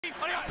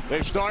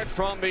They start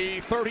from the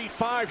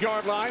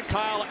 35-yard line.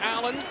 Kyle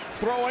Allen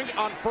throwing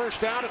on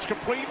first down. It's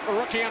complete. The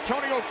rookie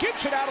Antonio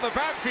Gibson out of the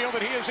backfield,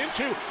 and he is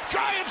into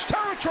Giants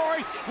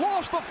territory.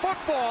 Lost the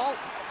football.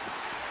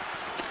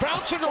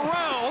 Bouncing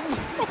around.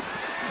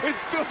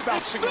 It's still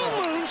bouncing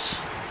around. It's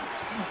still loose.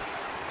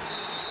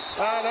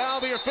 Now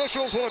the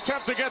officials will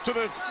attempt to get to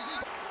the...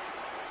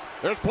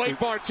 There's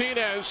Blake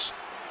Martinez.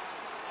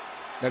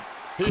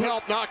 He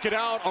helped knock it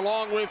out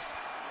along with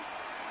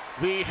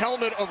the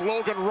helmet of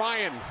Logan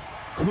Ryan.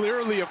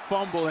 Clearly a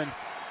fumble, and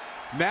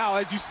now,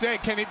 as you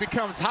said, Kenny,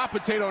 becomes hot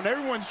potato, and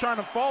everyone's trying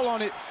to fall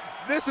on it.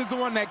 This is the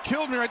one that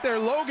killed me right there.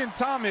 Logan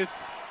Thomas,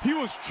 he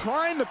was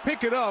trying to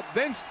pick it up,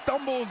 then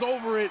stumbles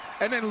over it,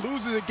 and then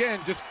loses again.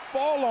 Just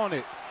fall on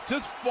it.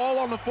 Just fall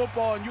on the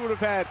football, and you would have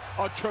had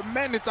a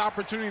tremendous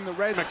opportunity in the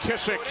red.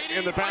 McKissick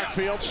in the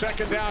backfield,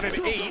 second down and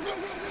 8.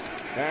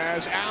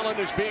 As Allen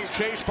is being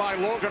chased by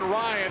Logan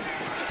Ryan.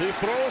 He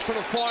throws to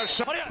the far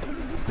side.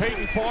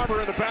 Peyton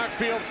Barber in the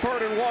backfield,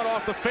 3rd and 1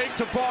 off the fake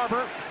to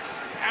Barber.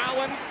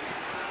 Allen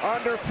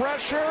under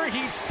pressure.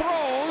 He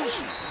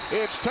throws.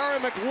 It's Terry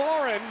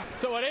McLaurin.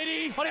 So at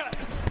 80.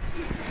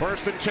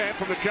 1st and 10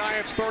 from the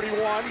Giants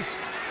 31.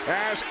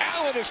 As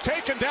Allen is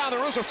taken down,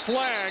 there is a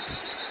flag.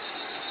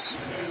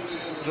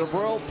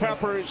 Jabrill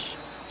Peppers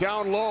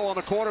down low on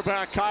the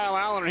quarterback, Kyle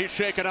Allen, and he's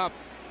shaken up.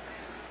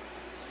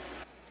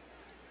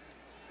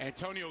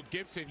 Antonio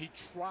Gibson, he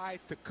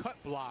tries to cut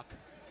block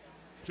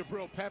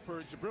Jabrill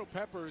Peppers. Jabrill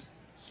Peppers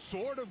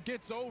sort of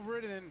gets over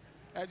it, and then,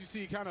 as you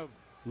see, kind of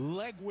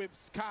leg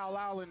whips Kyle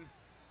Allen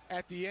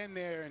at the end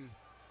there, and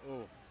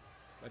oh,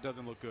 that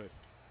doesn't look good.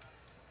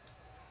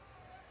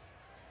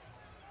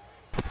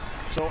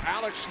 So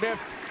Alex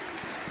Smith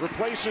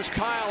replaces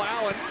Kyle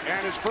Allen,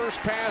 and his first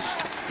pass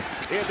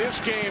in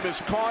this game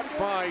is caught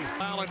by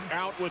Allen,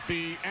 out with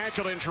the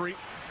ankle injury.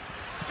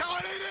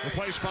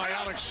 Replaced by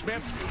Alex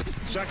Smith.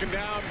 2nd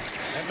down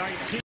and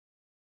 19.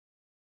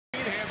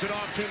 Hands it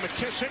off to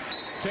McKissick.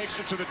 Takes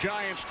it to the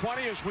Giants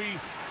 20 as we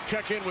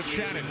check in with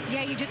Shannon.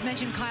 Yeah, you just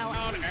mentioned Kyle.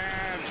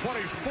 And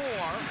 24.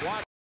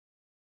 Washington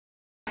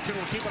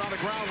will keep it on the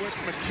ground with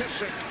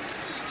McKissick.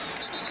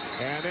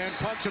 And then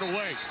punts it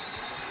away.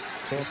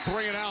 So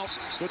 3 and out.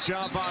 Good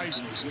job by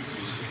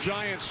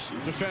Giants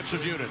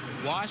defensive unit.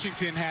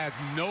 Washington has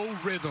no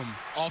rhythm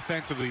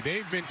offensively.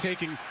 They've been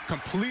taken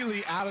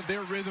completely out of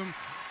their rhythm.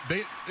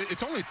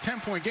 It's only a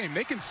 10-point game.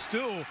 They can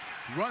still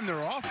run their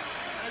offense.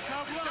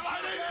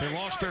 They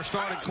lost their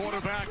starting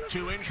quarterback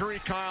to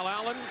injury, Kyle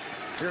Allen.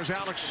 Here's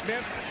Alex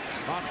Smith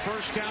on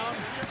first down.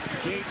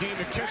 J.D.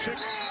 McKissick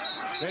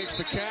makes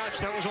the catch.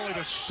 That was only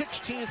the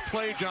 16th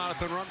play,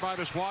 Jonathan, run by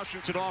this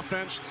Washington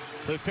offense.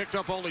 They've picked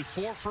up only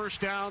 4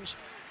 first downs.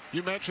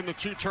 You mentioned the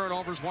 2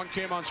 turnovers. 1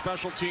 came on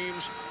special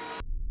teams.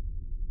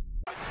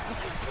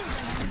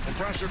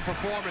 Impressive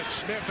performance.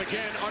 Smith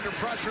again under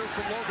pressure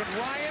from Logan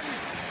Ryan.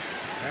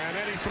 And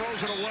then he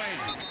throws it away.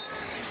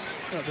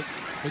 You know,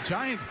 the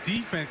Giants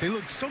defense, they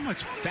look so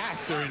much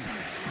faster, and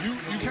you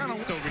kind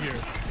of over here.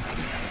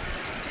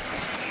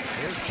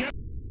 Here's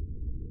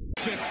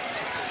Gibson.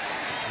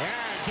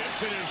 And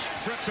Gibson is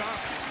tripped up.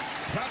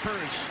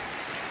 Peppers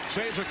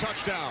saves a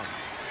touchdown.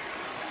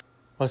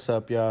 What's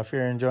up, y'all? If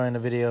you're enjoying the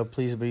video,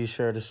 please be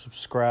sure to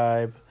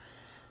subscribe.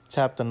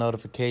 Tap the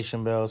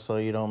notification bell so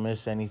you don't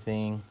miss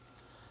anything.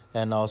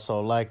 And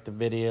also like the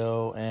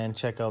video and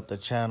check out the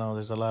channel.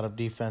 There's a lot of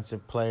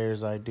defensive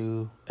players I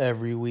do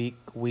every week,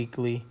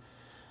 weekly.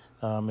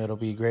 It'll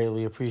be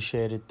greatly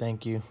appreciated.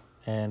 Thank you.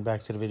 And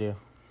back to the video.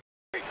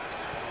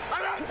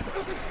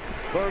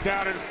 3rd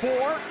down and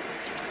 4.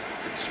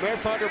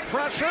 Smith under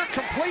pressure.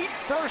 Complete.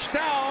 1st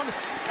down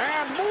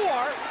and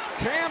more.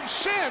 Cam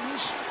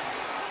Sims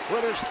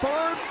with his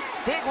 3rd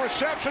big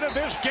reception of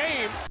this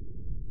game.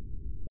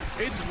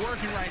 It's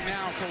working right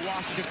now for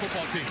Washington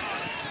football team.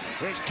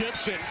 There's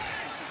Gibson.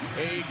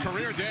 A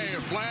career day. A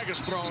flag is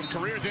thrown.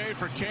 Career day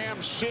for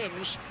Cam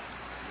Sims.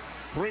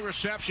 3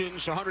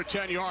 receptions,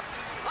 110 yards.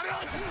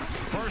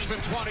 1st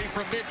and 20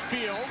 from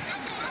midfield.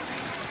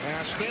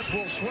 And Smith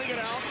will swing it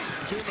out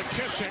to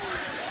McKissick.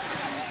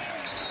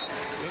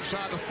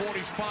 Inside the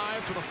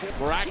 45 to the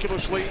 4.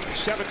 Miraculously,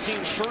 17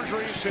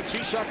 surgeries since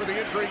he suffered the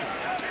injury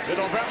in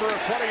November of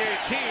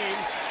 2018.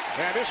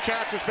 And this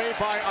catch is made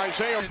by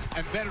Isaiah.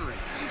 And veteran.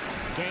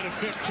 Gain of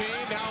 15,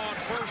 now on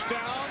 1st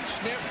down.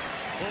 Smith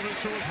moving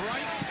to his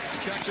right.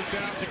 Checks it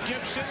down to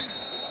Gibson.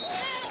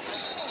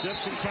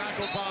 Gibson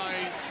tackled by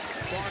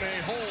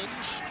Barney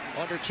Holmes.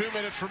 Under 2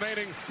 minutes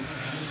remaining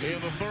in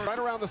the 3rd. Right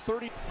around the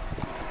 30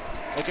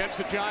 against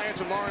the Giants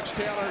and Lawrence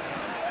Taylor.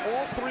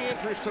 All 3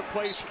 injuries took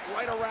place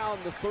right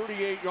around the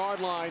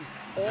 38-yard line.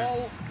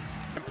 All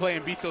and play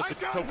and be so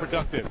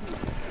productive.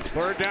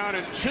 3rd down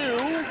and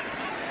 2.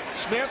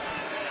 Smith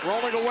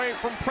rolling away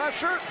from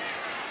pressure.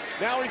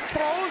 Now he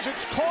throws.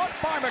 It's caught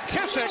by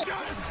McKissick.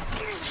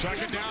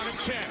 2nd down and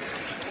 10.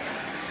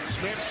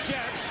 Smith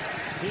sets.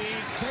 He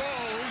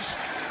throws.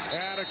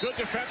 And a good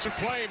defensive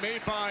play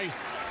made by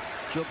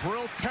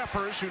Jabrill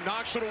Peppers, who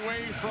knocks it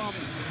away from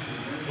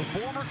the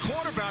former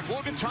quarterback.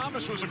 Logan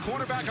Thomas was a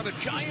quarterback on the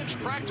Giants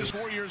practice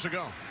 4 years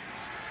ago.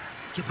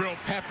 Jabrill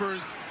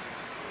peppers.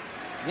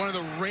 One of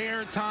the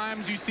rare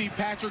times you see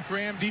Patrick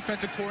Graham,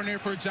 defensive coordinator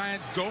for the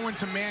Giants, go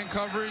into man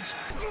coverage.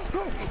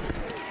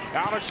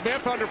 Alex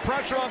Smith under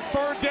pressure on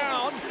third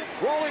down.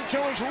 Rolling to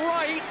his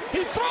right.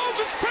 He throws,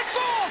 it's picked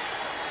off.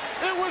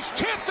 It was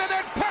tipped, and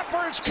then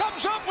Peppers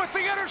comes up with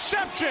the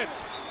interception.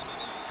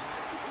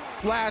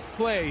 Last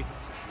play,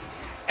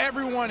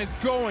 everyone is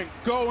going,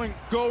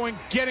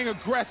 getting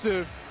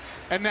aggressive.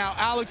 And now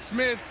Alex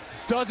Smith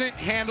doesn't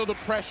handle the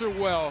pressure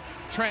well.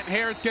 Trent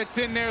Harris gets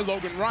in there,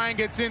 Logan Ryan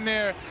gets in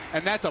there,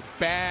 and that's a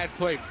bad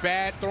play.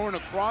 Bad throwing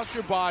across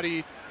your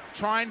body,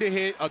 trying to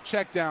hit a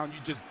check down. You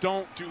just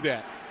don't do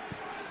that.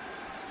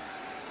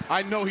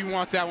 I know he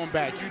wants that one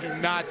back. You do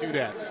not do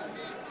that.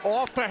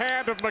 Off the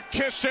hand of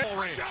McKissick.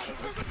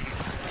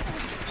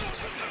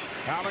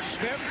 Alex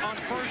Smith on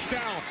first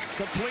down.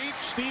 Complete.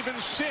 Steven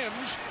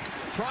Sims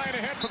trying to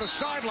head for the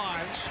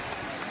sidelines.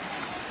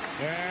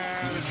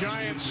 And the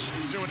Giants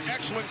do an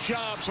excellent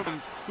job.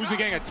 Who's been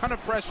getting a ton of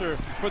pressure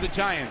for the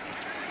Giants.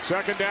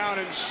 Second down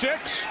and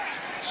 6.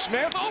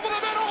 Smith over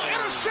the middle,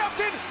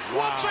 intercepted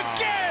once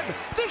again.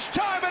 This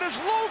time it is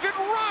Logan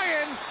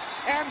Ryan,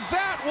 and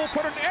that will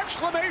put an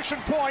exclamation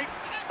point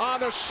on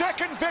the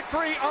second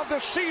victory of the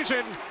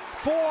season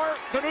for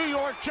the New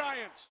York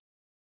Giants.